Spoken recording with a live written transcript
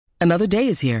Another day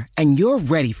is here, and you're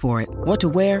ready for it. What to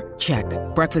wear? Check.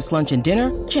 Breakfast, lunch, and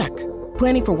dinner? Check.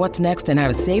 Planning for what's next and how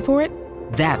to save for it?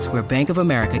 That's where Bank of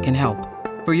America can help.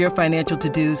 For your financial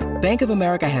to-dos, Bank of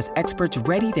America has experts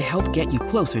ready to help get you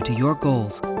closer to your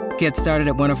goals. Get started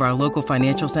at one of our local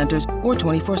financial centers or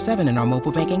 24/7 in our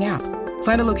mobile banking app.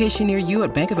 Find a location near you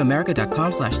at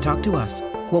bankofamerica.com/talktous.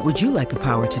 What would you like the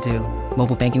power to do?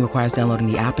 Mobile banking requires downloading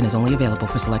the app and is only available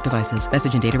for select devices.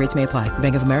 Message and data rates may apply.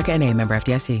 Bank of America N.A., member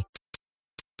FDIC.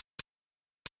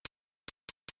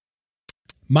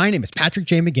 My name is Patrick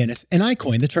J. McGinnis, and I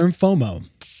coined the term FOMO.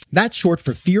 That's short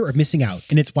for fear of missing out,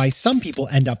 and it's why some people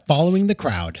end up following the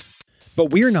crowd.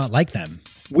 But we're not like them.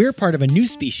 We're part of a new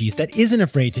species that isn't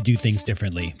afraid to do things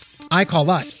differently. I call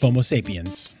us FOMO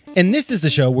sapiens. And this is the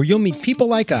show where you'll meet people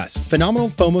like us, phenomenal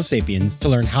FOMO sapiens, to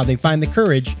learn how they find the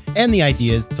courage and the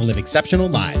ideas to live exceptional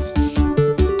lives.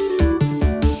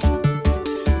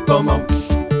 FOMO.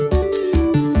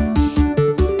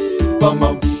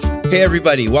 FOMO. Hey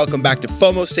everybody, welcome back to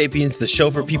FOMO Sapiens, the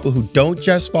show for people who don't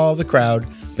just follow the crowd,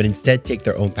 but instead take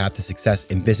their own path to success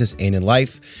in business and in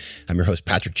life. I'm your host,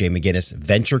 Patrick J. McGinnis,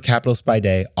 venture capitalist by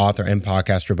day, author and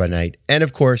podcaster by night, and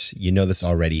of course, you know this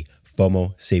already,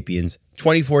 FOMO Sapiens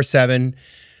 24/7.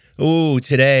 Ooh,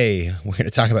 today we're going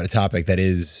to talk about a topic that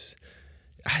is,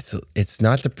 it's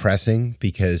not depressing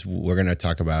because we're going to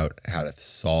talk about how to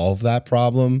solve that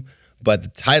problem. But the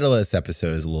title of this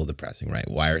episode is a little depressing, right?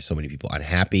 Why are so many people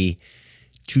unhappy?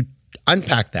 To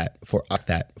unpack that,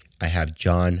 I have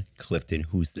John Clifton,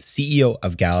 who's the CEO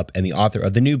of Gallup and the author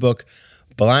of the new book,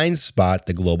 Blind Spot,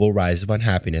 The Global Rise of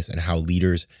Unhappiness and How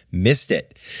Leaders Missed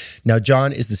It. Now,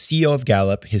 John is the CEO of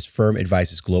Gallup. His firm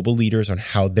advises global leaders on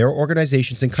how their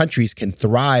organizations and countries can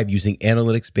thrive using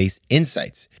analytics-based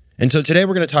insights. And so today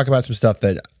we're going to talk about some stuff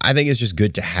that I think is just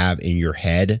good to have in your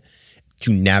head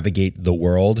to navigate the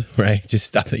world, right? Just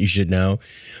stuff that you should know.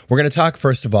 We're going to talk,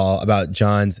 first of all, about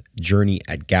John's journey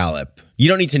at Gallup. You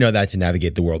don't need to know that to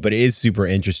navigate the world, but it is super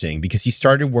interesting because he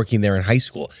started working there in high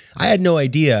school. I had no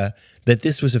idea that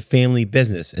this was a family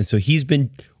business. And so he's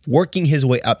been working his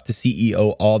way up to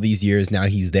CEO all these years. Now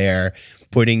he's there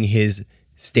putting his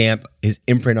stamp, his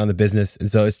imprint on the business. And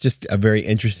so it's just a very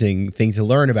interesting thing to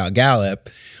learn about Gallup.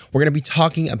 We're going to be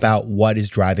talking about what is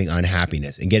driving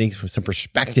unhappiness and getting some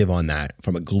perspective on that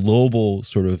from a global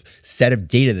sort of set of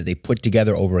data that they put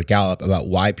together over at Gallup about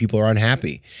why people are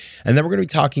unhappy. And then we're going to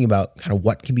be talking about kind of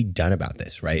what can be done about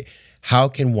this, right? How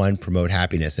can one promote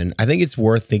happiness? And I think it's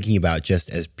worth thinking about just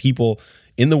as people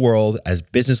in the world, as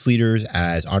business leaders,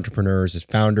 as entrepreneurs, as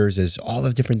founders, as all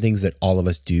the different things that all of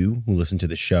us do who listen to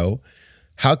the show.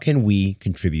 How can we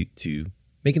contribute to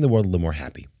making the world a little more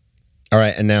happy? All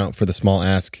right, and now for the small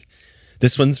ask.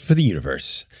 This one's for the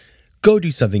universe. Go do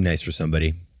something nice for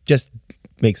somebody. Just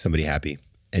make somebody happy.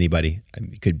 Anybody.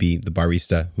 It could be the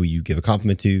barista who you give a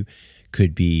compliment to.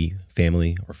 Could be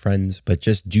family or friends. But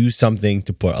just do something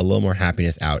to put a little more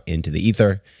happiness out into the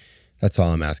ether. That's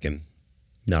all I'm asking.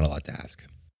 Not a lot to ask.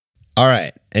 All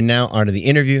right, and now on to the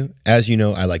interview. As you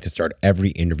know, I like to start every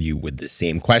interview with the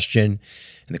same question.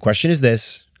 And the question is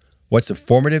this: what's a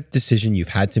formative decision you've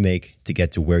had to make to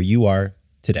get to where you are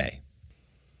today?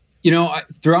 You know,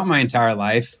 throughout my entire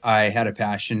life, I had a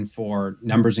passion for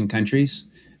numbers and countries.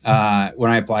 When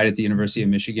I applied at the University of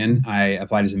Michigan, I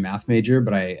applied as a math major,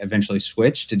 but I eventually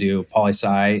switched to do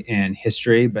poli-sci and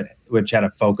history, which had a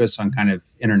focus on kind of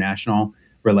international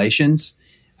relations.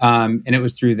 And it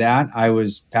was through that I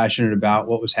was passionate about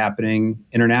what was happening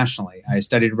internationally. I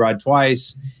studied abroad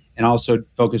twice and also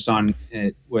focused on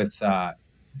it with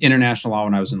international law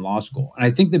when I was in law school. And I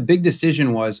think the big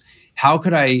decision was, how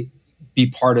could I be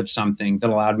part of something that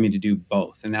allowed me to do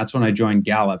both? And that's when I joined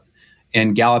Gallup.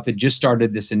 And Gallup had just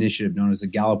started this initiative known as the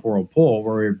Gallup World Poll,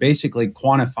 where we were basically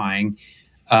quantifying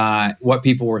what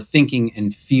people were thinking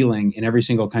and feeling in every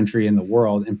single country in the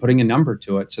world and putting a number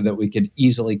to it so that we could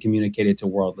easily communicate it to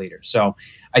world leaders. So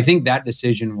I think that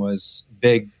decision was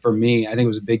big for me. I think it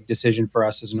was a big decision for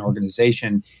us as an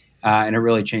organization, and it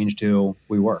really changed who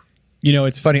we were. You know,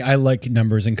 it's funny. I like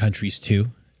numbers and countries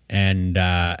too.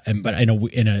 But I know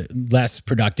in a less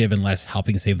productive and less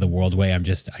helping save the world way, I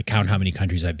count how many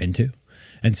countries I've been to.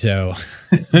 And so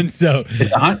it's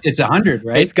 100,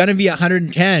 right? It's going to be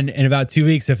 110 in about 2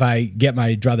 weeks if I get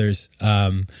my druthers.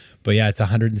 But yeah, it's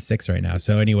 106 right now.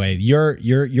 So anyway,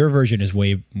 your version is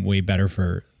way better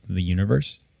for the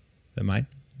universe than mine.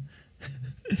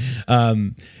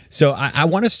 So I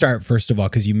want to start first of all,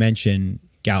 because you mentioned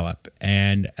Gallup.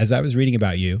 And as I was reading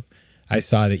about you, I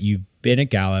saw that you've been at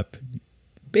Gallup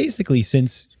basically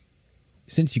since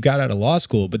you got out of law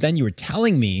school. But then you were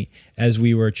telling me as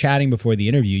we were chatting before the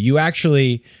interview, you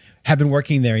actually have been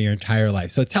working there your entire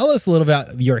life. So tell us a little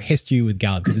about your history with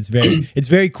Gallup, because it's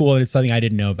very cool and it's something I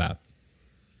didn't know about.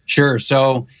 Sure.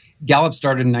 So Gallup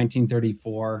started in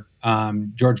 1934.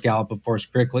 George Gallup, of course,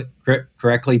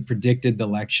 correctly predicted the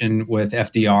election with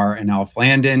FDR and Alf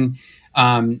Landon.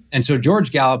 And so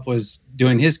George Gallup was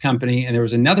doing his company, and there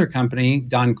was another company,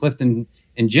 Don Clifton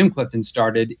and Jim Clifton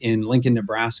started in Lincoln,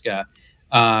 Nebraska,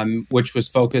 which was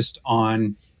focused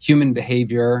on human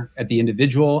behavior at the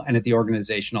individual and at the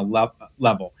organizational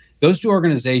level. Those two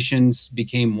organizations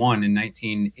became one in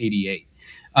 1988.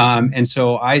 And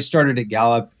so I started at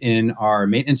Gallup in our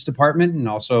maintenance department and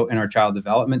also in our child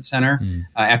development center.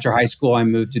 After high school, I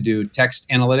moved to do text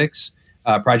analytics,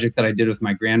 a project that I did with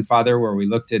my grandfather, where we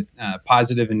looked at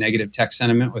positive and negative text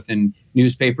sentiment within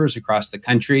newspapers across the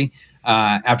country.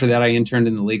 After that, I interned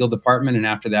in the legal department. And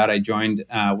after that, I joined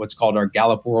what's called our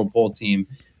Gallup Whirlpool team,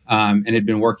 and had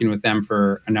been working with them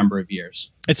for a number of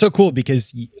years. It's so cool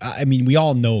because, I mean, we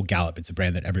all know Gallup. It's a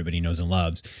brand that everybody knows and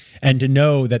loves. And to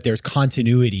know that there's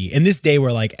continuity in this day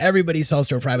where like everybody sells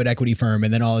to a private equity firm,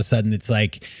 and then all of a sudden it's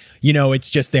like, you know, it's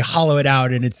just they hollow it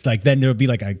out, and it's like then there'll be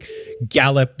like a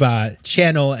Gallup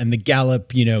channel and the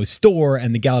Gallup, you know, store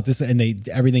and the Gallup this, and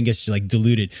everything gets like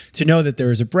diluted. To know that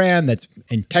there is a brand that's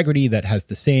integrity, that has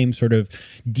the same sort of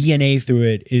DNA through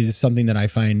it, is something that I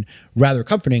find rather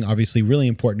comforting. Obviously, really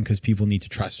important because people need to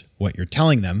trust what you're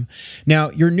telling them.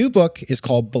 Now, your new book is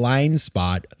called Blind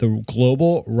Spot: The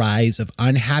Global Rise of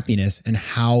Unhappiness and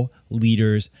How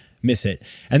Leaders Miss It.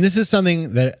 And this is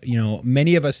something that, you know,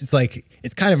 many of us,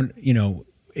 it's kind of, you know,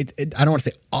 I don't want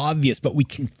to say obvious, but we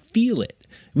can feel it.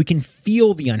 We can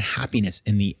feel the unhappiness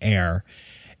in the air.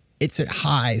 It's at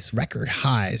highs, record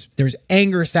highs. There's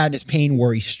anger, sadness, pain,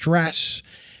 worry, stress.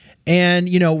 And,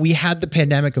 you know, we had the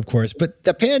pandemic, of course, but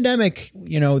the pandemic,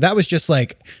 you know, that was just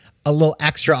like a little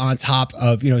extra on top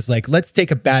of, you know, it's like, let's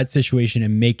take a bad situation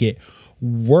and make it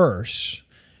worse.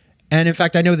 And in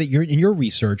fact, I know that in your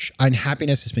research,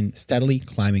 unhappiness has been steadily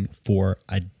climbing for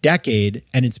a decade,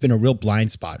 and it's been a real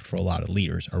blind spot for a lot of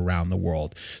leaders around the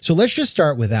world. So let's just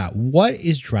start with that. What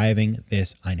is driving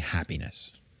this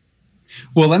unhappiness?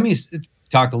 Well, let me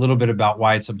talk a little bit about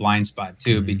why it's a blind spot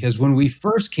too, because when we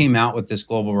first came out with this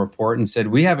global report and said,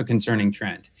 we have a concerning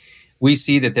trend, we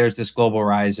see that there's this global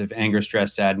rise of anger,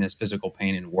 stress, sadness, physical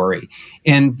pain, and worry.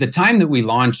 And the time that we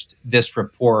launched this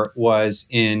report was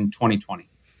in 2020.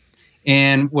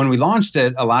 And when we launched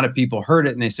it, a lot of people heard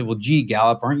it and they said, well, gee,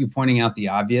 Gallup, aren't you pointing out the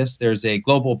obvious? There's a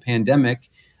global pandemic,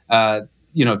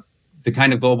 you know, the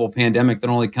kind of global pandemic that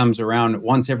only comes around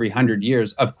once every 100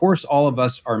 years. Of course, all of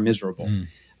us are miserable.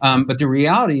 But the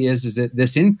reality is that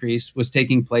this increase was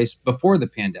taking place before the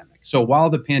pandemic. So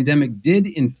while the pandemic did,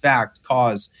 in fact,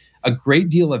 cause a great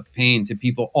deal of pain to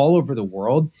people all over the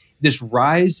world, this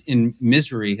rise in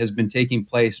misery has been taking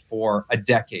place for a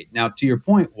decade. Now, to your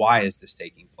point, why is this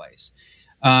taking place?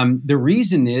 The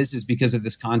reason is because of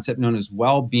this concept known as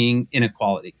well-being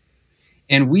inequality.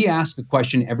 And we ask a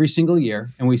question every single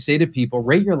year, and we say to people,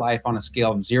 rate your life on a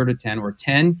scale of 0 to 10, where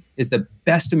 10 is the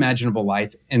best imaginable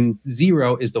life and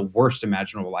 0 is the worst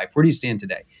imaginable life. Where do you stand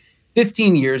today?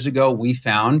 15 years ago, we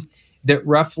found that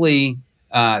roughly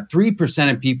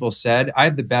 3% of people said, I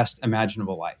have the best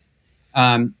imaginable life.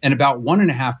 And about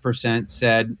 1.5%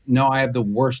 said, no, I have the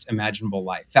worst imaginable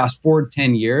life. Fast forward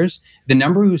 10 years, the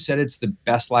number who said it's the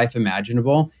best life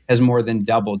imaginable has more than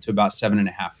doubled to about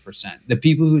 7.5%. The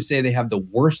people who say they have the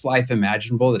worst life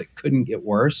imaginable, that it couldn't get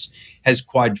worse, has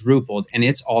quadrupled, and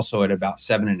it's also at about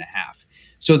 7.5.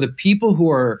 So the people who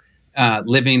are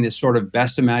living this sort of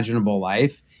best imaginable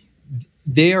life,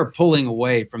 they are pulling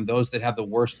away from those that have the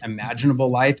worst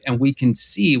imaginable life. And we can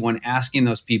see when asking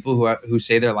those people who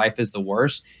say their life is the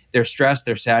worst, their stress,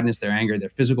 their sadness, their anger,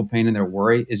 their physical pain, and their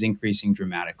worry is increasing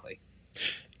dramatically.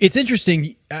 It's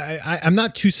interesting. I'm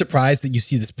not too surprised that you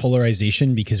see this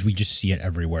polarization, because we just see it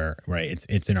everywhere, right?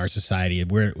 It's in our society.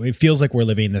 It feels like we're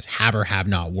living in this have or have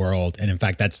not world. And in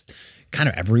fact, that's kind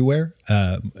of everywhere.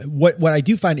 What I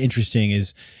do find interesting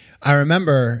is, I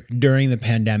remember during the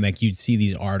pandemic, you'd see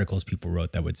these articles people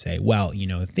wrote that would say, well, you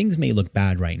know, things may look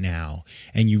bad right now.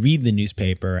 And you read the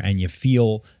newspaper and you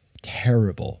feel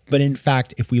terrible. But in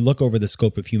fact, if we look over the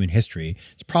scope of human history,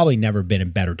 it's probably never been a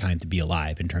better time to be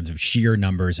alive in terms of sheer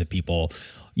numbers of people,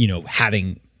 you know,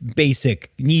 having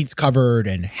basic needs covered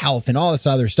and health and all this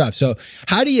other stuff. So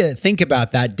how do you think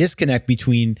about that disconnect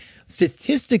between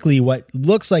statistically what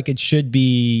looks like it should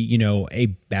be, you know, a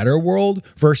better world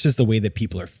versus the way that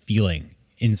people are feeling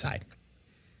inside?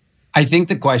 I think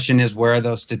the question is, where are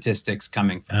those statistics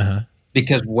coming from?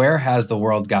 Because where has the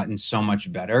world gotten so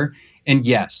much better? And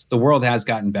yes, the world has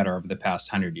gotten better over the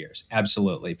past 100 years.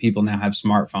 Absolutely. People now have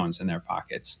smartphones in their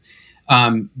pockets.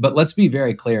 But let's be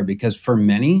very clear, because for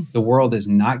many, the world is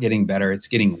not getting better. It's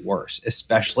getting worse,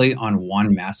 especially on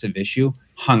one massive issue,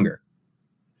 hunger.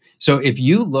 So if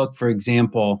you look, for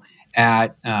example,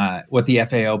 at what the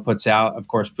FAO puts out, of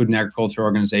course, Food and Agriculture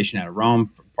Organization out of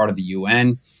Rome, part of the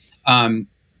UN,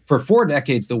 for 4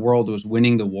 decades, the world was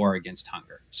winning the war against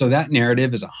hunger. So that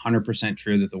narrative is 100%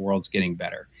 true that the world's getting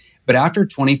better. But after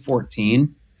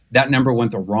 2014, that number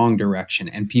went the wrong direction,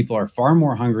 and people are far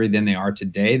more hungry than they are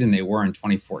today than they were in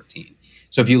 2014.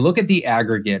 So if you look at the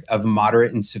aggregate of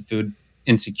moderate and food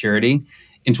insecurity,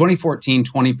 in 2014,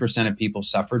 20% of people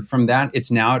suffered from that. It's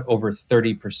now at over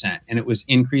 30%, and it was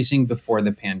increasing before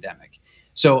the pandemic.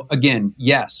 So again,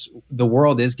 yes, the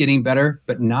world is getting better,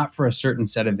 but not for a certain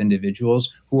set of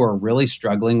individuals who are really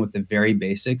struggling with the very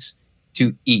basics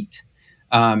to eat.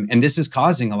 And this is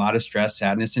causing a lot of stress,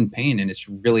 sadness, and pain, and it's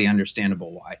really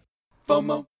understandable why.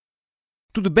 FOMO.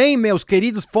 Tudo bem, meus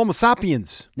queridos Fomo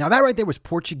sapiens? Now that right there was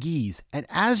Portuguese, and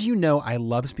as you know, I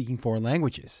love speaking foreign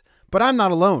languages. But I'm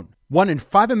not alone. 1 in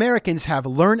 5 Americans have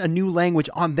learned a new language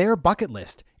on their bucket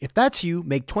list. If that's you,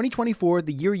 make 2024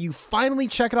 the year you finally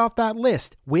check it off that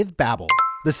list with Babbel,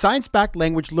 the science-backed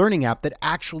language learning app that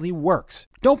actually works.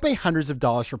 Don't pay hundreds of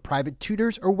dollars for private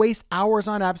tutors or waste hours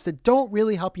on apps that don't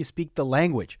really help you speak the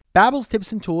language. Babbel's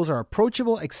tips and tools are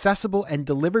approachable, accessible, and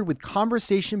delivered with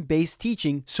conversation-based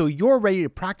teaching, so you're ready to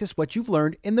practice what you've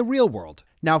learned in the real world.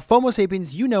 Now, FOMO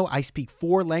Sapiens, you know I speak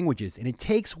 4 languages, and it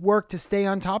takes work to stay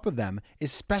on top of them,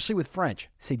 especially with French.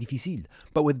 C'est difficile.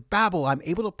 But with Babbel, I'm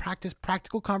able to practice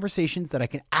practical conversations that I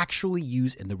can actually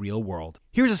use in the real world.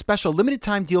 Here's a special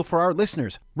limited-time deal for our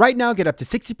listeners. Right now, get up to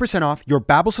 60% off your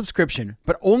Babbel subscription,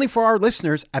 but only for our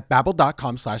listeners at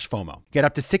babbel.com/FOMO. Get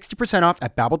up to 60% off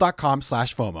at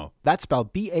babbel.com/FOMO. That's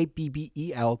spelled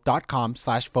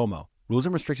BABBEL.com/FOMO. Rules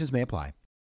and restrictions may apply.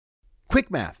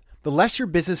 Quick math. The less your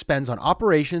business spends on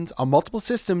operations, on multiple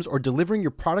systems, or delivering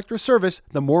your product or service,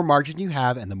 the more margin you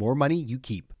have and the more money you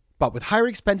keep. But with higher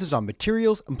expenses on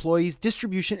materials, employees,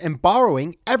 distribution, and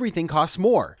borrowing, everything costs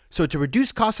more. So to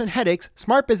reduce costs and headaches,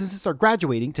 smart businesses are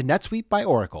graduating to NetSuite by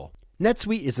Oracle.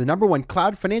 NetSuite is the #1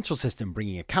 cloud financial system,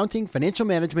 bringing accounting, financial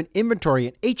management, inventory,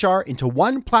 and HR into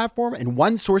one platform and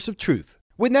one source of truth.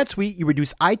 With NetSuite, you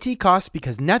reduce IT costs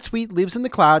because NetSuite lives in the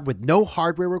cloud with no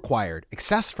hardware required,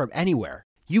 accessed from anywhere.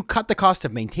 You cut the cost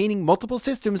of maintaining multiple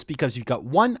systems because you've got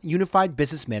one unified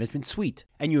business management suite.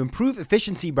 And you improve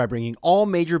efficiency by bringing all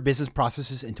major business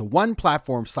processes into one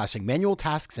platform, slashing manual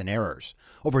tasks and errors.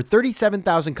 Over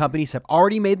 37,000 companies have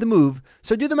already made the move,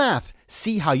 so do the math.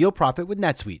 See how you'll profit with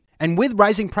NetSuite. And with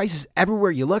rising prices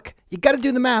everywhere you look, you gotta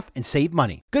do the math and save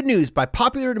money. Good news, by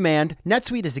popular demand,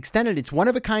 NetSuite has extended its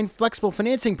one-of-a-kind flexible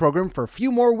financing program for a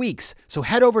few more weeks. So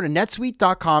head over to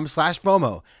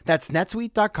netsuite.com/FOMO. That's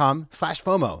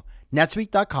netsuite.com/FOMO.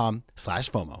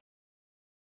 netsuite.com/FOMO.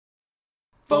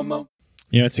 FOMO.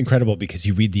 You know, it's incredible because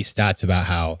you read these stats about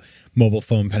how mobile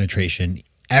phone penetration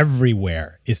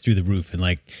everywhere is through the roof.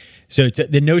 And so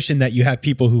the notion that you have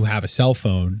people who have a cell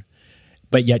phone,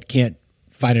 but yet can't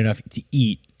find enough to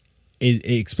eat, it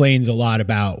explains a lot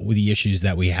about the issues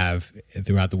that we have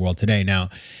throughout the world today. Now,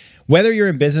 whether you're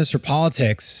in business or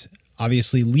politics,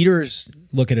 obviously leaders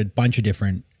look at a bunch of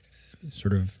different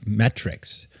sort of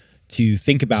metrics to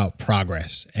think about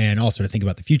progress and also to think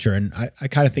about the future. And I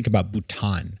kind of think about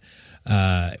Bhutan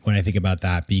when I think about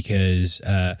that, because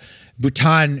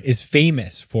Bhutan is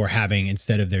famous for having,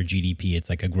 instead of their GDP, it's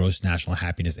like a gross national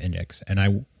happiness index. And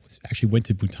I actually went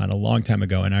to Bhutan a long time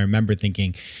ago, and I remember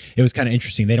thinking it was kind of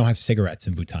interesting. They don't have cigarettes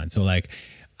in Bhutan. So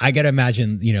I got to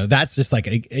imagine, that's just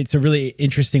it's a really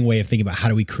interesting way of thinking about how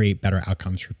do we create better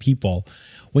outcomes for people.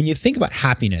 When you think about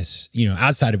happiness,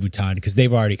 outside of Bhutan, because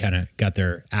they've already kind of got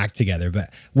their act together,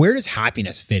 but where does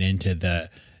happiness fit into the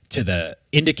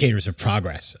indicators of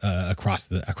progress across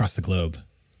the globe?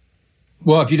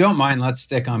 Well, if you don't mind, let's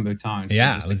stick on Bhutan.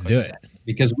 Yeah, let's do it.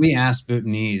 Because we asked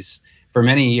Bhutanese for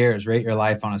many years, rate your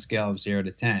life on a scale of 0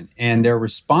 to 10. And their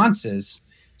responses,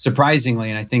 surprisingly,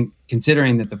 and I think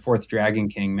considering that the 4th Dragon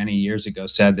King many years ago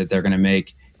said that they're going to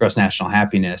make gross national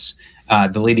happiness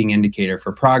the leading indicator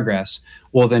for progress,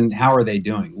 well, then how are they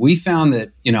doing? We found that,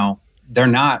 they're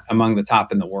not among the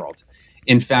top in the world.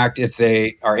 In fact, if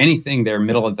they are anything, they're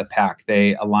middle of the pack.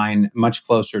 They align much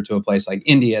closer to a place like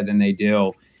India than they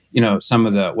do, some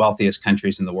of the wealthiest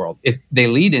countries in the world. If they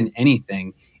lead in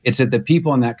anything, it's that the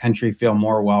people in that country feel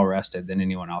more well-rested than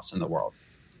anyone else in the world.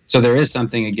 So there is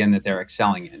something, again, that they're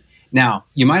excelling in. Now,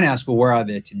 you might ask, well, where are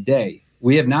they today?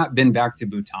 We have not been back to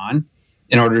Bhutan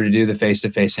in order to do the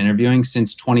face-to-face interviewing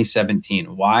since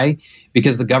 2017. Why?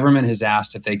 Because the government has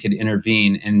asked if they could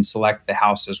intervene and select the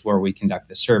houses where we conduct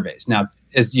the surveys. Now,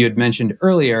 as you had mentioned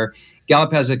earlier,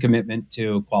 Gallup has a commitment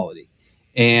to quality.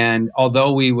 And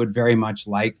although we would very much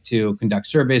like to conduct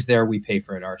surveys there, we pay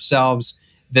for it ourselves.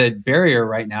 The barrier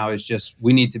right now is just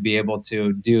we need to be able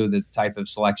to do the type of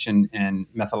selection and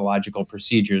methodological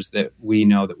procedures that we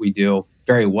know that we do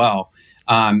very well.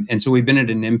 And so we've been at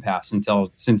an impasse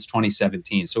since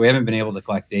 2017. So we haven't been able to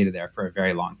collect data there for a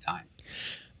very long time.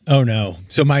 Oh no.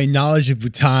 So my knowledge of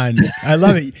Bhutan, I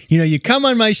love it. You come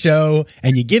on my show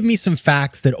and you give me some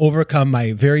facts that overcome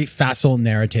my very facile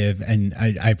narrative. And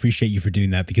I appreciate you for doing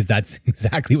that, because that's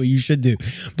exactly what you should do.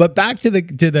 But back to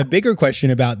the bigger question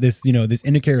about this, this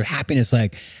indicator of happiness,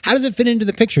 like how does it fit into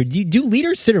the picture? Do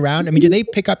leaders sit around? I mean, do they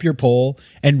pick up your poll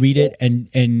and read it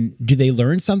and do they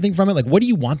learn something from it? Like, what do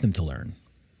you want them to learn?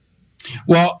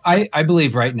 Well, I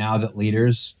believe right now that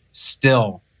leaders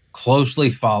still closely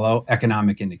follow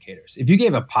economic indicators. If you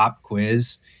gave a pop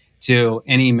quiz to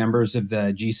any members of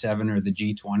the G7 or the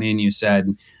G20 and you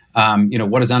said,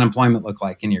 what does unemployment look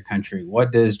like in your country?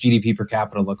 What does GDP per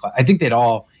capita look like? I think they'd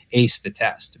all ace the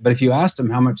test. But if you asked them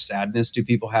how much sadness do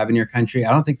people have in your country,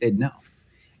 I don't think they'd know.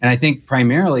 And I think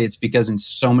primarily it's because in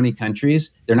so many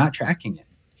countries, they're not tracking it.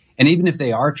 And even if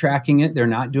they are tracking it, they're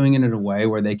not doing it in a way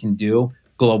where they can do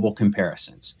global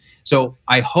comparisons. So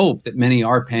I hope that many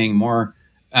are paying more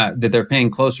that they're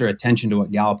paying closer attention to what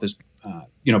Gallup is,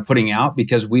 putting out,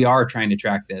 because we are trying to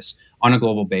track this on a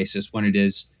global basis when it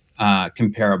is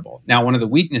comparable. Now, one of the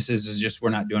weaknesses is just we're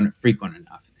not doing it frequent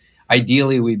enough.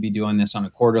 Ideally, we'd be doing this on a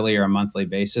quarterly or a monthly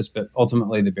basis, but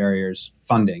ultimately the barrier is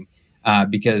funding,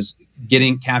 because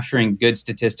capturing good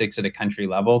statistics at a country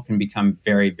level can become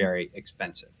very, very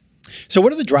expensive. So,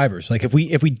 what are the drivers? Like, if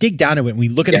we dig down to it and we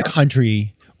look at a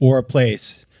country or a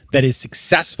place that is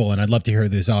successful, and I'd love to hear who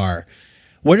these are.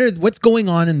 What's going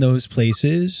on in those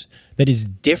places that is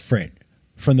different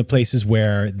from the places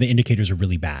where the indicators are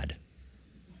really bad?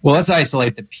 Well, let's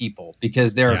isolate the people,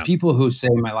 because there are people who say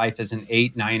my life is an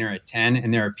 8, 9, or a 10,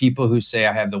 and there are people who say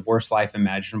I have the worst life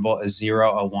imaginable, a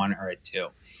 0, a 1, or a 2.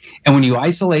 And when you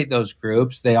isolate those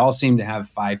groups, they all seem to have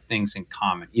 5 things in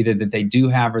common, either that they do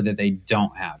have or that they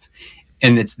don't have.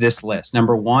 And it's this list.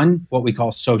 Number 1, what we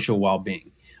call social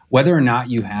well-being. Whether or not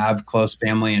you have close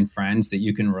family and friends that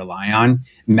you can rely on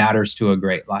matters to a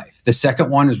great life. The second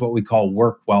one is what we call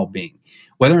work well-being.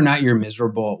 Whether or not you're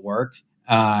miserable at work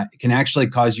can actually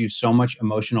cause you so much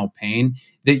emotional pain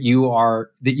that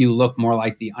you look more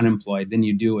like the unemployed than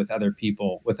you do with other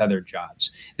people with other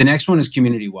jobs. The next one is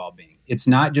community well-being. It's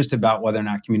not just about whether or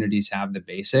not communities have the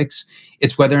basics.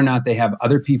 It's whether or not they have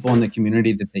other people in the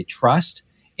community that they trust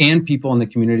and people in the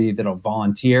community that'll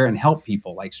volunteer and help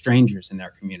people like strangers in their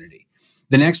community.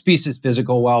 The next piece is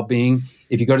physical well-being.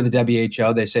 If you go to the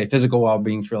WHO, they say physical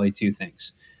well-being is really 2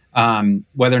 things.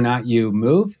 Whether or not you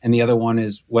move, and the other one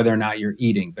is whether or not you're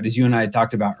eating. But as you and I had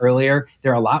talked about earlier,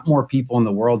 there are a lot more people in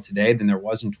the world today than there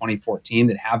was in 2014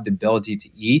 that have the ability to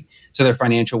eat, so their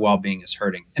financial well-being is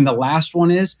hurting. And the last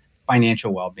one is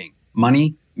financial well-being.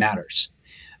 Money matters.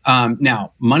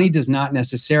 Now, money does not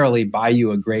necessarily buy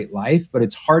you a great life, but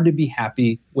it's hard to be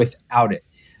happy without it.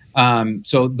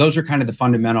 So those are kind of the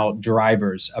fundamental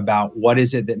drivers about what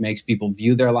is it that makes people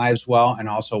view their lives well, and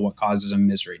also what causes them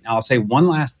misery. Now, I'll say one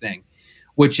last thing,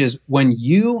 which is when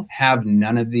you have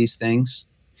none of these things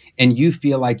and you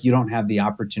feel like you don't have the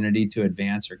opportunity to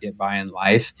advance or get by in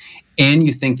life, and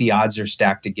you think the odds are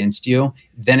stacked against you,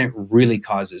 then it really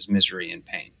causes misery and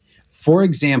pain. For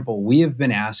example, we have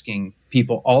been asking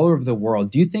people all over the world,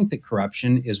 do you think that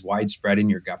corruption is widespread in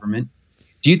your government?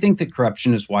 Do you think that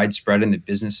corruption is widespread in the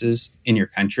businesses in your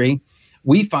country?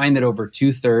 We find that over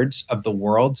 2/3 of the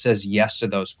world says yes to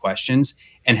those questions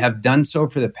and have done so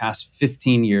for the past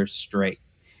 15 years straight.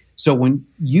 So when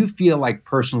you feel like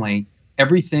personally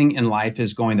everything in life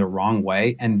is going the wrong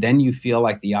way, and then you feel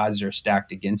like the odds are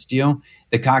stacked against you,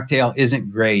 the cocktail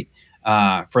isn't great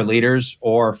for leaders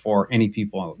or for any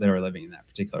people that are living in that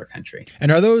particular country.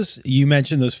 And are those, you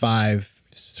mentioned those 5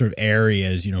 sort of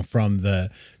areas, from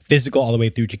the physical all the way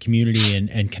through to community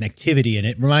and connectivity. And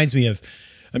it reminds me of,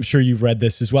 I'm sure you've read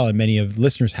this as well, and many of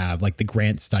listeners have, like the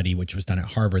Grant study, which was done at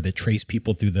Harvard, that traced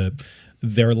people through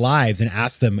their lives and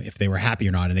asked them if they were happy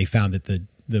or not. And they found that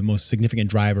the most significant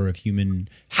driver of human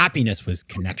happiness was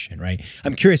connection, right?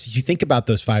 I'm curious, as you think about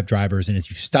those 5 drivers and as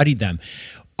you studied them,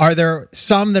 are there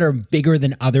some that are bigger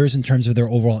than others in terms of their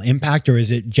overall impact, or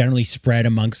is it generally spread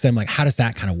amongst them? Like, how does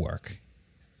that kind of work?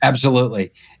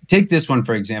 Absolutely. Take this one,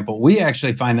 for example. We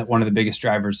actually find that one of the biggest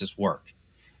drivers is work.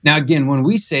 Now, again, when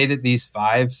we say that these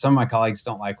five, some of my colleagues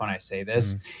don't like when I say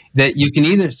this, that you can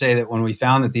either say that when we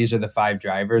found that these are the five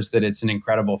drivers, that it's an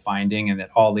incredible finding and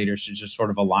that all leaders should just sort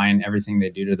of align everything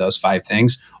they do to those five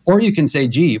things. Or you can say,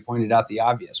 gee, you pointed out the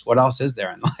obvious. What else is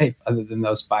there in life other than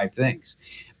those five things?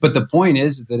 But the point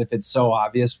is that if it's so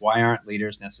obvious, why aren't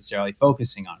leaders necessarily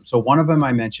focusing on them? So one of them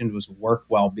I mentioned was work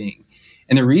well-being.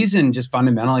 And the reason just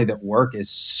fundamentally that work is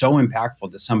so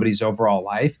impactful to somebody's overall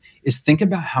life is think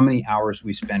about how many hours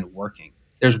we spend working.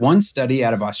 There's one study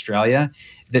out of Australia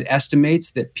that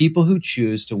estimates that people who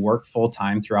choose to work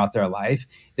full-time throughout their life,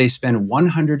 they spend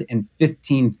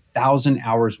 115,000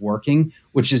 hours working,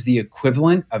 which is the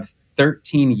equivalent of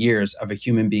 13 years of a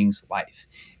human being's life,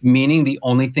 meaning the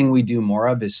only thing we do more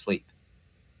of is sleep.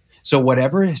 So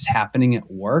whatever is happening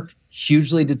at work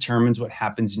hugely determines what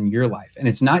happens in your life. And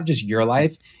it's not just your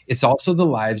life, it's also the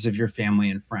lives of your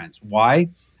family and friends. Why?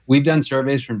 We've done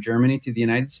surveys from Germany to the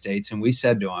United States, and we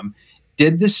said to them,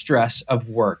 did the stress of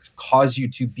work cause you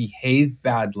to behave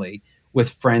badly with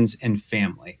friends and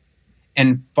family?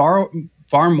 And far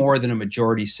more than a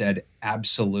majority said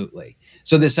absolutely.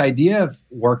 So this idea of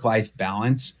work-life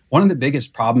balance, one of the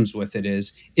biggest problems with it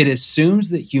is it assumes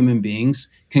that human beings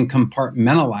can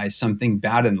compartmentalize something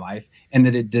bad in life and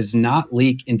that it does not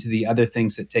leak into the other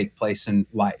things that take place in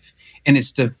life. And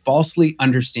it's to falsely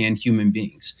understand human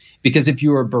beings. Because if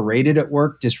you are berated at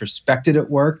work, disrespected at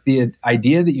work, the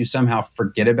idea that you somehow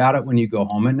forget about it when you go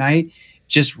home at night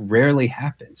just rarely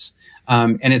happens.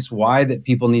 And it's why that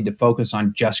people need to focus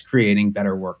on just creating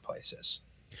better workplaces.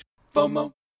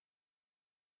 FOMO.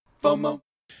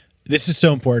 This is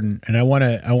so important, and I want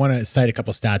to cite a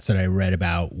couple stats that I read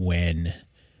about when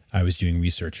I was doing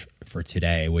research for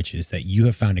today, which is that you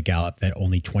have found a Gallup that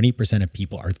only 20% of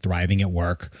people are thriving at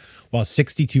work, while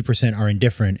 62% are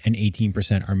indifferent and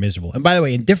 18% are miserable. And by the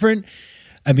way, indifferent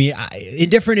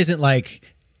isn't like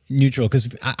neutral,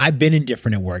 because I've been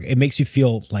indifferent at work. It makes you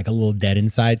feel like a little dead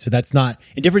inside. So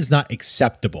indifference is not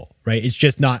acceptable, right? It's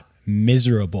just not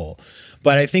miserable.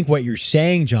 But I think what you're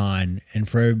saying, John, and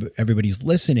for everybody who's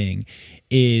listening,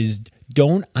 is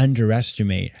don't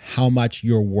underestimate how much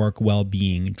your work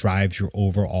well-being drives your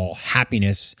overall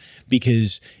happiness,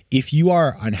 because if you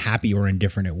are unhappy or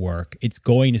indifferent at work, it's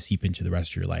going to seep into the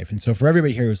rest of your life. And so for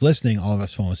everybody here who's listening, all of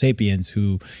us Homo sapiens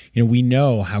who, we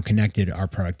know how connected our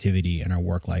productivity and our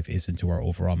work life is into our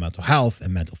overall mental health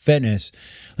and mental fitness,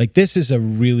 like this is a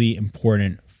really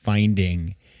important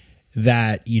finding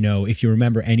that, if you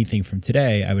remember anything from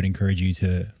today, I would encourage you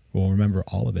to, remember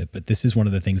all of it. But this is one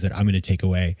of the things that I'm going to take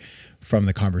away from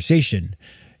the conversation.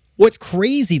 What's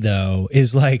crazy though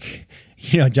is like,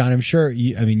 John, I'm sure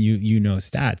you know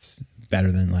stats better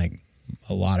than like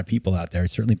a lot of people out there,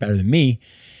 certainly better than me.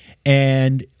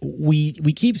 And we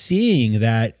keep seeing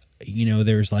that,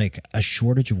 there's like a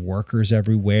shortage of workers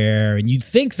everywhere. And you'd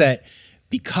think that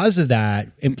because of that,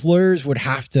 employers would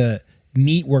have to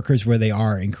meet workers where they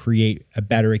are and create a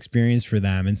better experience for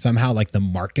them. And somehow like the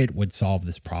market would solve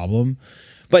this problem.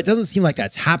 But it doesn't seem like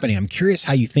that's happening. I'm curious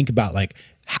how you think about like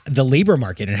the labor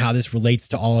market and how this relates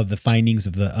to all of the findings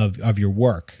of your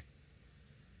work.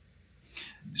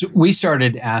 So we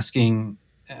started asking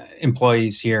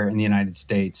employees here in the United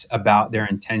States about their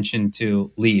intention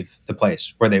to leave the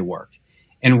place where they work.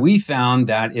 And we found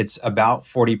that it's about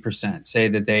 40% say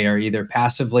that they are either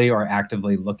passively or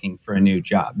actively looking for a new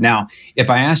job. Now, if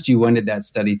I asked you when did that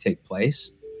study take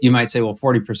place, you might say, well,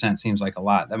 40% seems like a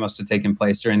lot. That must have taken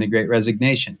place during the Great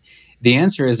Resignation. The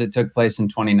answer is it took place in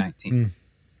 2019.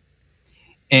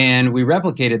 And we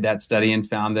replicated that study and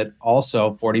found that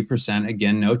also 40%,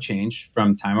 again, no change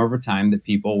from time over time, that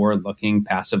people were looking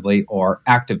passively or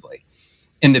actively.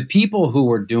 And the people who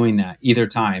were doing that either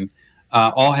time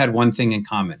all had one thing in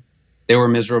common. They were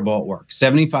miserable at work.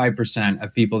 75%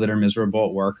 of people that are miserable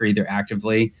at work are either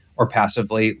actively or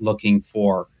passively looking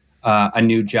for a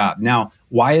new job. Now,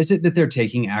 why is it that they're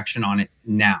taking action on it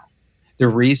now? The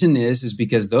reason is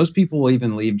because those people will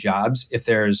even leave jobs if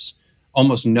there's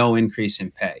almost no increase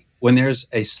in pay. When there's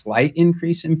a slight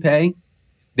increase in pay,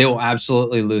 they will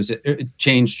absolutely lose it,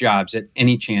 change jobs at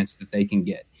any chance that they can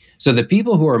get. So the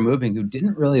people who are moving who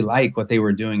didn't really like what they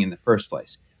were doing in the first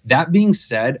place. That being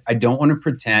said, I don't want to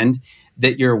pretend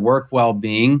that your work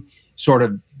well-being sort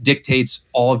of dictates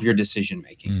all of your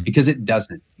decision-making because it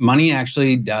doesn't. Money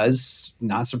actually does,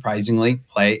 not surprisingly,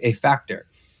 play a factor.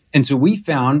 And so we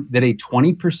found that a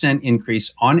 20%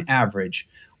 increase on average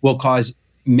will cause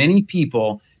many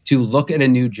people to look at a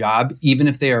new job, even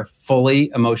if they are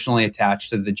fully emotionally attached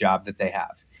to the job that they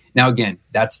have. Now, again,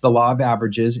 that's the law of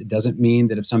averages. It doesn't mean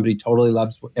that if somebody totally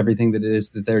loves everything that it is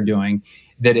that they're doing,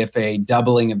 that if a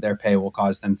doubling of their pay will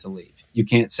cause them to leave. you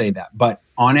can't say that. But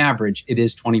on average, it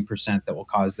is 20% that will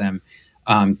cause them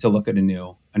to look at a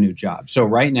new job. So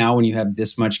right now, when you have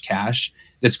this much cash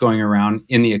that's going around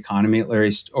in the economy, at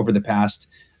least over the past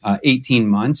 18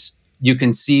 months, you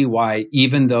can see why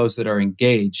even those that are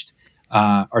engaged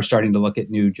are starting to look at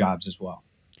new jobs as well.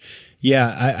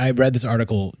 Yeah, I read this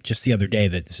article just the other day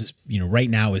that this is, right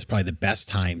now is probably the best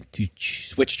time to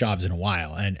switch jobs in a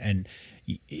while. And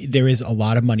there is a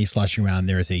lot of money sloshing around.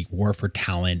 There is a war for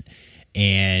talent,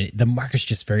 and the market's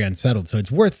just very unsettled. So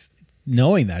it's worth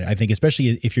knowing that, I think,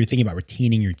 especially if you're thinking about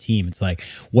retaining your team. It's like,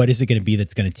 what is it going to be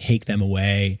that's going to take them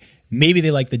away? Maybe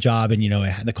they like the job and,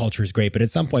 the culture is great. But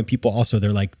at some point, people also,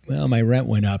 they're like, well, my rent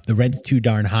went up. The rent's too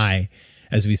darn high,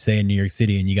 as we say in New York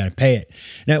City, and you got to pay it.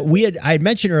 Now, I had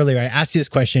mentioned earlier, I asked you this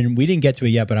question. We didn't get to it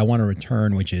yet, but I want to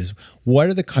return, which is, what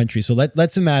are the countries? So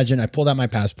let's imagine I pulled out my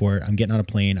passport. I'm getting on a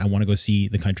plane. I want to go see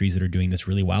the countries that are doing this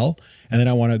really well. And then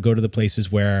I want to go to the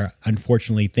places where,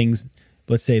 unfortunately, things,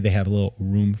 let's say they have a little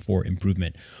room for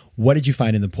improvement. What did you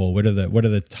find in the poll? What are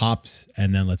the tops?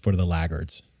 And then let's go to the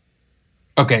laggards.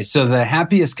 Okay, so the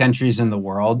happiest countries in the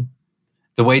world,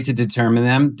 the way to determine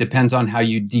them depends on how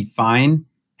you define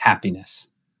happiness.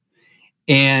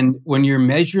 And when you're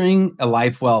measuring a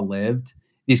life well lived,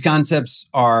 these concepts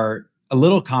are a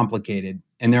little complicated.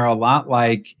 And they're a lot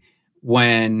like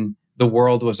when the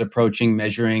world was approaching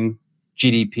measuring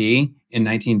GDP in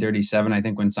 1937, I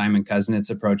think, when Simon Kuznets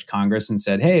approached Congress and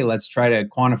said, hey, let's try to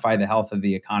quantify the health of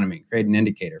the economy, create an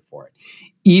indicator for it.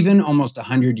 Even almost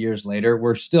 100 years later,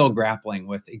 we're still grappling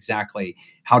with exactly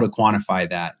how to quantify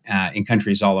that in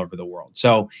countries all over the world.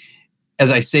 So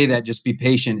as I say that, just be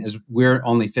patient, as we're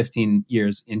only 15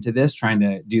 years into this, trying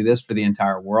to do this for the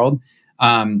entire world.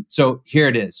 So here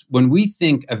it is. When we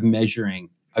think of measuring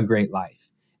a great life,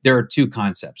 there are two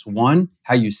concepts. One,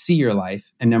 how you see your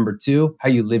life, and number two, how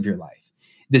you live your life.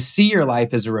 The see your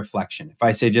life is a reflection. If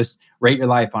I say just rate your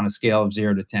life on a scale of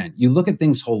 0 to 10, you look at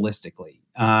things holistically,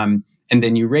 and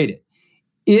then you rate it.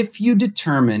 If you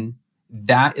determine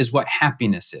that is what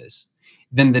happiness is,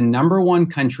 then the number one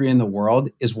country in the world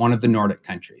is one of the Nordic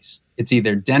countries. It's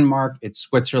either Denmark, it's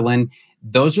Switzerland.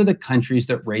 Those are the countries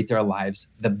that rate their lives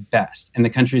the best. And the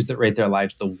countries that rate their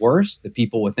lives the worst, the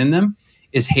people within them,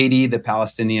 is Haiti, the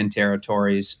Palestinian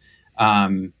territories,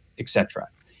 etc.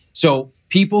 So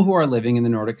people who are living in the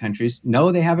Nordic countries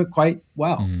know they have it quite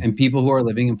well. Mm-hmm. And people who are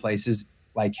living in places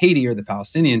like Haiti or the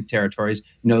Palestinian territories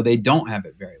know they don't have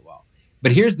it very well.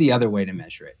 But here's the other way to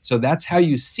measure it. So that's how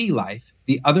you see life.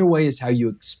 The other way is how you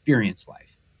experience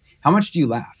life. How much do you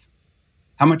laugh?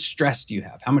 How much stress do you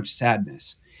have? How much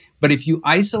sadness? But if you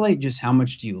isolate just how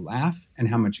much do you laugh and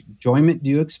how much enjoyment do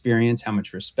you experience, how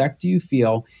much respect do you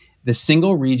feel, the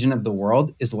single region of the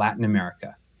world is Latin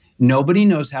America. Nobody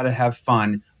knows how to have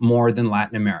fun more than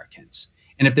Latin Americans.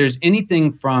 And if there's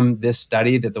anything from this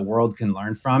study that the world can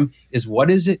learn from, is what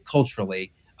is it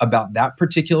culturally about that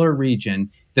particular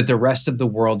region that the rest of the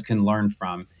world can learn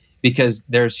from? Because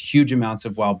there's huge amounts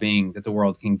of well-being that the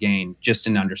world can gain just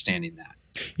in understanding that.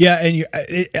 Yeah, and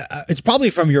it's probably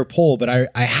from your poll, but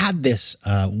I had this.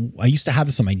 I used to have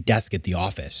this on my desk at the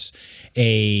office.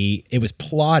 It was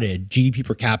plotted GDP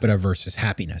per capita versus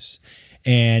happiness,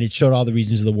 and it showed all the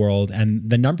regions of the world. And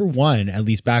the number one, at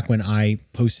least back when I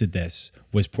posted this,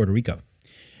 was Puerto Rico.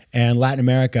 And Latin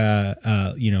America,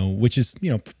 which is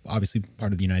obviously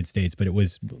part of the United States, but it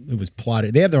was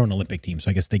plotted. They have their own Olympic team,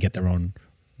 so I guess they get their own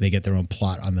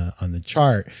plot on the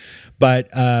chart. But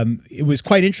it was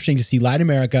quite interesting to see Latin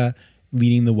America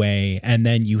leading the way, and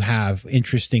then you have,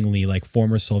 interestingly, like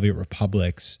former Soviet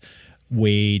republics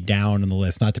way down on the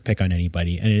list. Not to pick on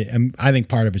anybody, and I think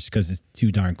part of it's because it's too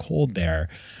darn cold there.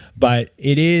 But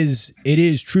it is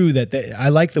true that I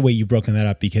like the way you've broken that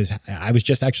up, because I was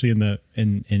just actually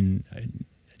in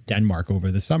Denmark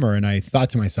over the summer, and I thought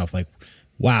to myself, like,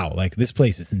 wow, like this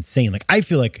place is insane. Like I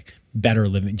feel like better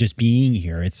living, just being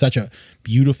here. It's such a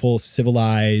beautiful,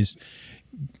 civilized,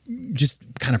 just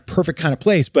kind of perfect kind of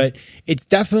place. But it's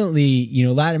definitely,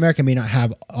 Latin America may not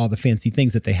have all the fancy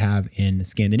things that they have in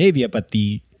Scandinavia, but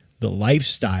the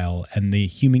lifestyle and the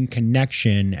human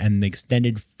connection and the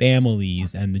extended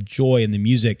families and the joy and the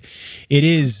music,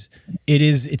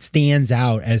 it stands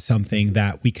out as something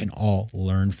that we can all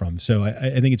learn from. So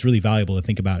I think it's really valuable to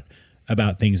think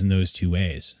about things in those two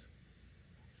ways.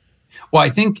 Well, I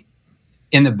think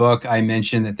in the book, I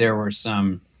mentioned that there were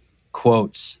some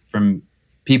quotes from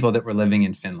people that were living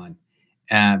in Finland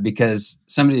because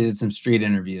somebody did some street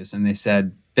interviews and they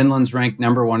said, Finland's ranked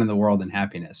number one in the world in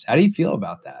happiness. How do you feel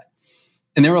about that?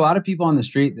 And there were a lot of people on the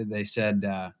street that they said,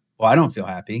 well, I don't feel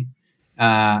happy.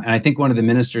 And I think one of the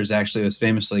ministers actually was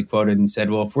famously quoted and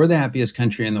said, well, if we're the happiest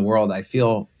country in the world, I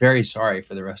feel very sorry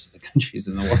for the rest of the countries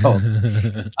in the world.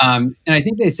 And I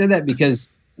think they said that because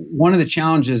one of the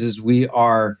challenges is we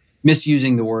are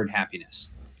misusing the word happiness.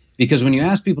 Because when you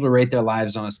ask people to rate their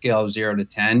lives on a scale of 0 to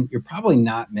 10, you're probably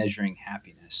not measuring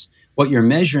happiness. What you're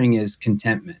measuring is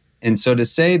contentment. And so to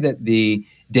say that the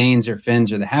Danes or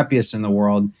Finns are the happiest in the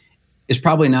world is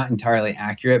probably not entirely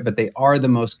accurate, but they are the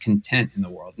most content in the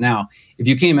world. Now, if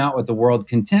you came out with the World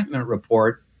Contentment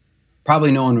Report,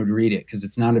 probably no one would read it because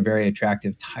it's not a very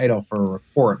attractive title for a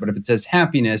report. But if it says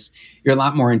happiness, you're a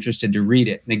lot more interested to read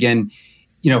it. And again,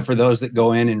 for those that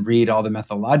go in and read all the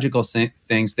methodological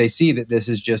things, they see that this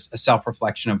is just a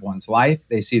self-reflection of one's life.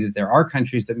 They see that there are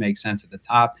countries that make sense at the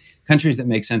top, countries that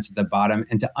make sense at the bottom.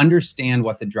 And to understand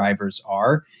what the drivers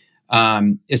are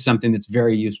is something that's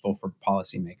very useful for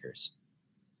policymakers.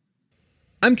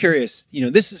 I'm curious,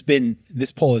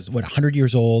 this poll is 100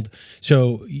 years old.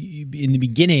 So in the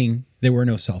beginning, there were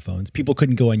no cell phones. People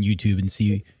couldn't go on YouTube and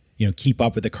see, keep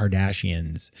up with the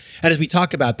Kardashians. And as we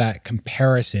talk about that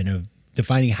comparison of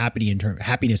defining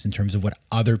happiness in terms of what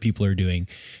other people are doing.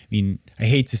 I mean, I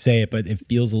hate to say it, but it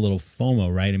feels a little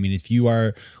FOMO, right? I mean, if you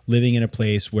are living in a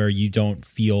place where you don't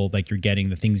feel like you're getting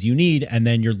the things you need, and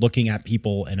then you're looking at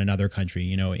people in another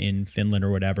country, in Finland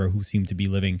or whatever, who seem to be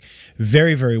living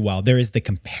very, very well, there is the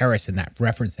comparison, that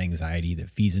reference anxiety that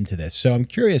feeds into this. So I'm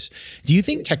curious, do you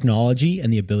think technology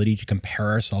and the ability to compare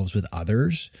ourselves with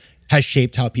others has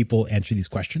shaped how people answer these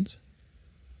questions?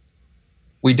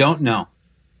 We don't know.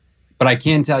 But I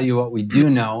can tell you what we do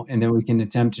know, and then we can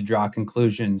attempt to draw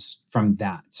conclusions from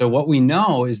that. So what we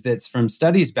know is that from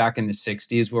studies back in the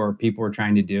 60s where people were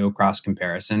trying to do cross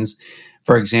comparisons,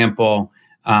 for example,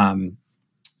 the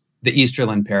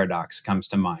Easterlin paradox comes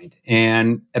to mind.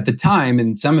 And at the time,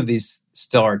 and some of these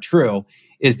still are true,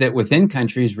 is that within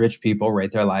countries, rich people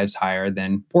rate their lives higher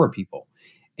than poor people.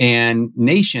 And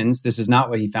nations, this is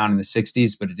not what he found in the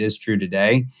 60s, but it is true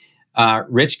today.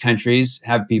 Rich countries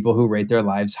have people who rate their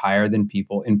lives higher than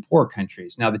people in poor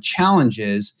countries. Now, the challenge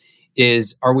is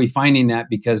are we finding that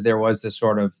because there was this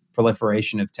sort of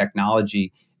proliferation of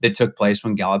technology that took place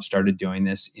when Gallup started doing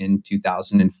this in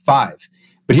 2005?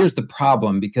 But here's the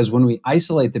problem, because when we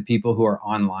isolate the people who are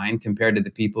online compared to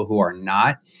the people who are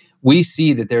not, we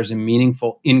see that there's a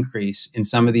meaningful increase in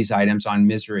some of these items on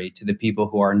misery to the people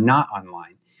who are not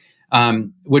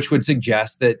online, which would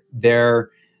suggest that their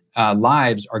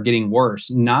lives are getting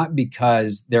worse, not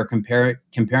because they're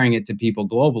comparing it to people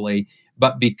globally,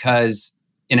 but because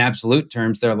in absolute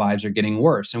terms, their lives are getting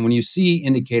worse. And when you see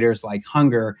indicators like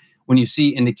hunger, when you see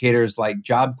indicators like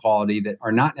job quality that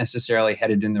are not necessarily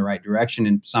headed in the right direction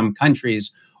in some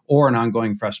countries, or an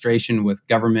ongoing frustration with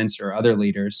governments or other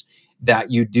leaders,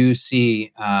 that you do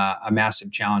see a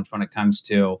massive challenge when it comes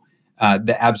to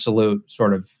the absolute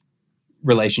sort of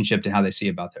relationship to how they see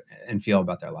about and feel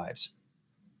about their lives.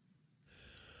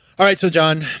 All right, so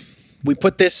John, we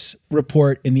put this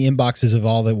report in the inboxes of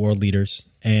all the world leaders,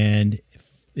 and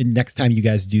next time you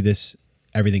guys do this,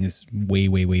 everything is way,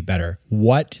 way, way better.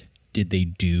 What did they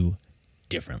do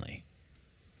differently?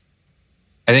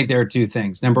 I think there are two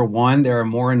things. Number one, there are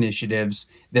more initiatives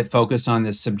that focus on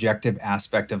the subjective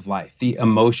aspect of life, the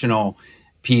emotional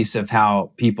piece of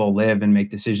how people live and make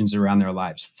decisions around their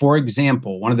lives. For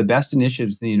example, one of the best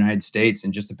initiatives in the United States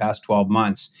in just the past 12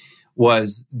 months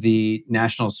was the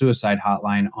National Suicide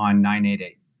Hotline on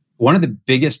 988. One of the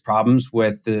biggest problems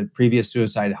with the previous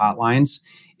suicide hotlines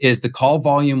is the call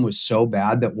volume was so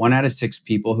bad that 1 out of 6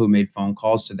 people who made phone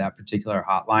calls to that particular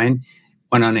hotline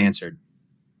went unanswered.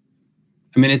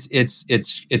 I mean,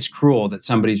 it's cruel that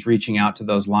somebody's reaching out to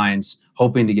those lines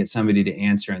hoping to get somebody to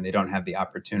answer and they don't have the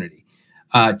opportunity.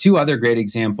 Two other great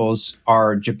examples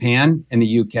are Japan and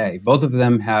the UK. Both of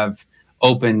them have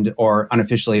opened or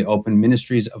unofficially opened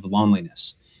ministries of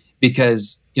loneliness,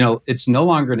 because it's no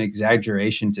longer an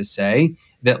exaggeration to say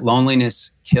that loneliness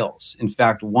kills. In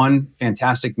fact, one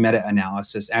fantastic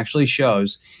meta-analysis actually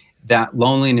shows that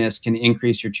loneliness can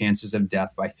increase your chances of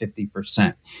death by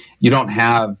 50%. You don't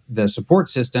have the support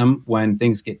system when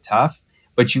things get tough,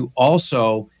 but you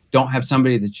also don't have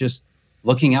somebody that's just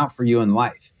looking out for you in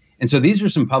life. And so these are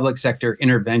some public sector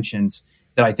interventions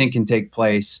that I think can take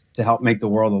place to help make the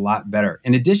world a lot better.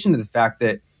 In addition to the fact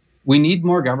that we need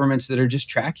more governments that are just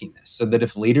tracking this, so that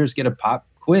if leaders get a pop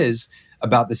quiz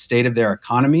about the state of their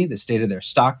economy, the state of their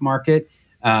stock market,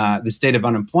 the state of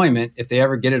unemployment, if they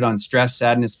ever get it on stress,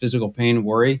 sadness, physical pain,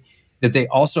 worry, that they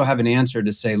also have an answer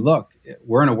to say, look,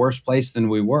 we're in a worse place than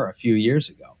we were a few years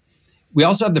ago. We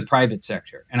also have the private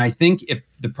sector. And I think if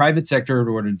the private sector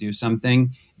were to do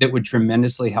something that would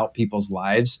tremendously help people's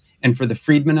lives, and for the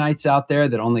Friedmanites out there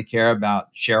that only care about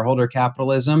shareholder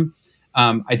capitalism,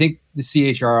 I think the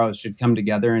CHROs should come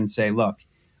together and say, look,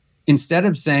 instead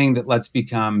of saying that let's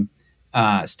become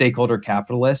stakeholder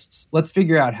capitalists, let's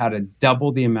figure out how to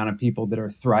double the amount of people that are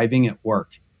thriving at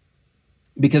work.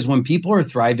 Because when people are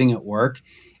thriving at work,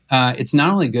 it's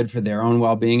not only good for their own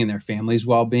well-being and their family's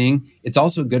well-being, it's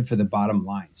also good for the bottom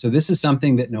line. So this is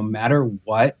something that no matter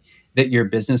what that your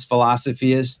business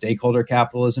philosophy is, stakeholder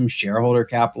capitalism, shareholder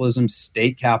capitalism,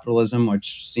 state capitalism,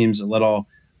 which seems a little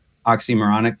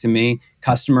oxymoronic to me,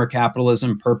 customer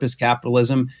capitalism, purpose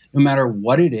capitalism, no matter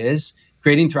what it is,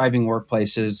 creating thriving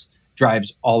workplaces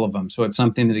drives all of them. So it's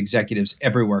something that executives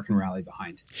everywhere can rally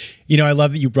behind. You know, I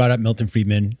love that you brought up Milton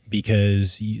Friedman,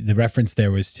 because the reference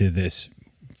there was to this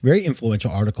very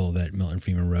influential article that Milton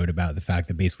Friedman wrote about the fact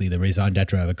that basically the raison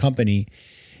d'etre of a company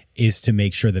is to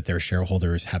make sure that their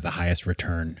shareholders have the highest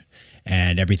return,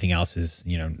 and everything else is,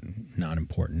 you know, not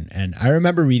important. And I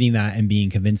remember reading that and being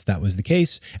convinced that was the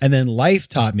case. And then life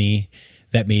taught me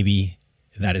that maybe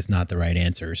that is not the right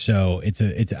answer. So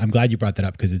I'm glad you brought that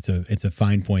up, because it's a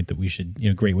fine point that we should, you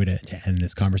know, great way to end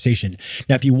this conversation.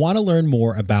 Now, if you want to learn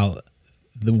more about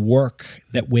the work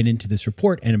that went into this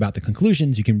report and about the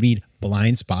conclusions, you can read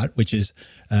Blind Spot, which is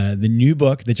the new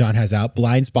book that John has out,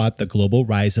 Blind Spot, The Global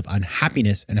Rise of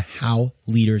Unhappiness and How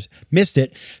Leaders Missed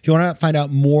It. If you want to find out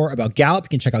more about Gallup, you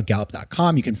can check out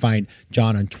Gallup.com. You can find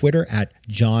John on Twitter at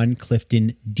John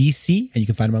Clifton DC, and you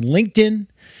can find him on LinkedIn.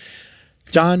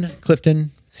 John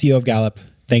Clifton, CEO of Gallup,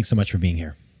 thanks so much for being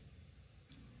here.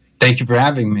 Thank you for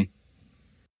having me.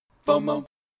 FOMO.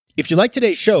 If you like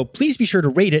today's show, please be sure to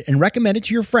rate it and recommend it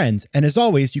to your friends. And as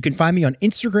always, you can find me on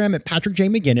Instagram at Patrick J.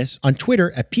 McGinnis, on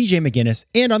Twitter at PJ McGinnis,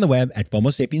 and on the web at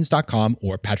FOMOSapiens.com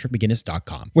or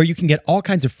PatrickMcGinnis.com, where you can get all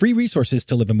kinds of free resources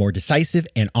to live a more decisive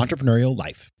and entrepreneurial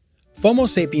life. FOMO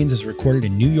Sapiens is recorded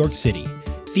in New York City.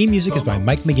 Theme music is by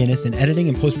Mike McGinnis, and editing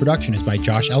and post-production is by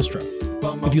Josh Elstro.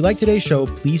 If you like today's show,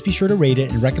 please be sure to rate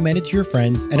it and recommend it to your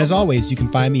friends. And as always, you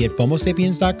can find me at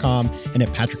FOMOSapiens.com and at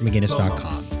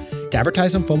PatrickMcGinnis.com. To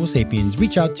advertise on FOMO Sapiens,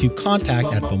 reach out to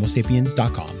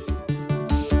contact@FOMOSapiens.com.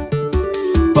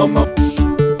 FOMO.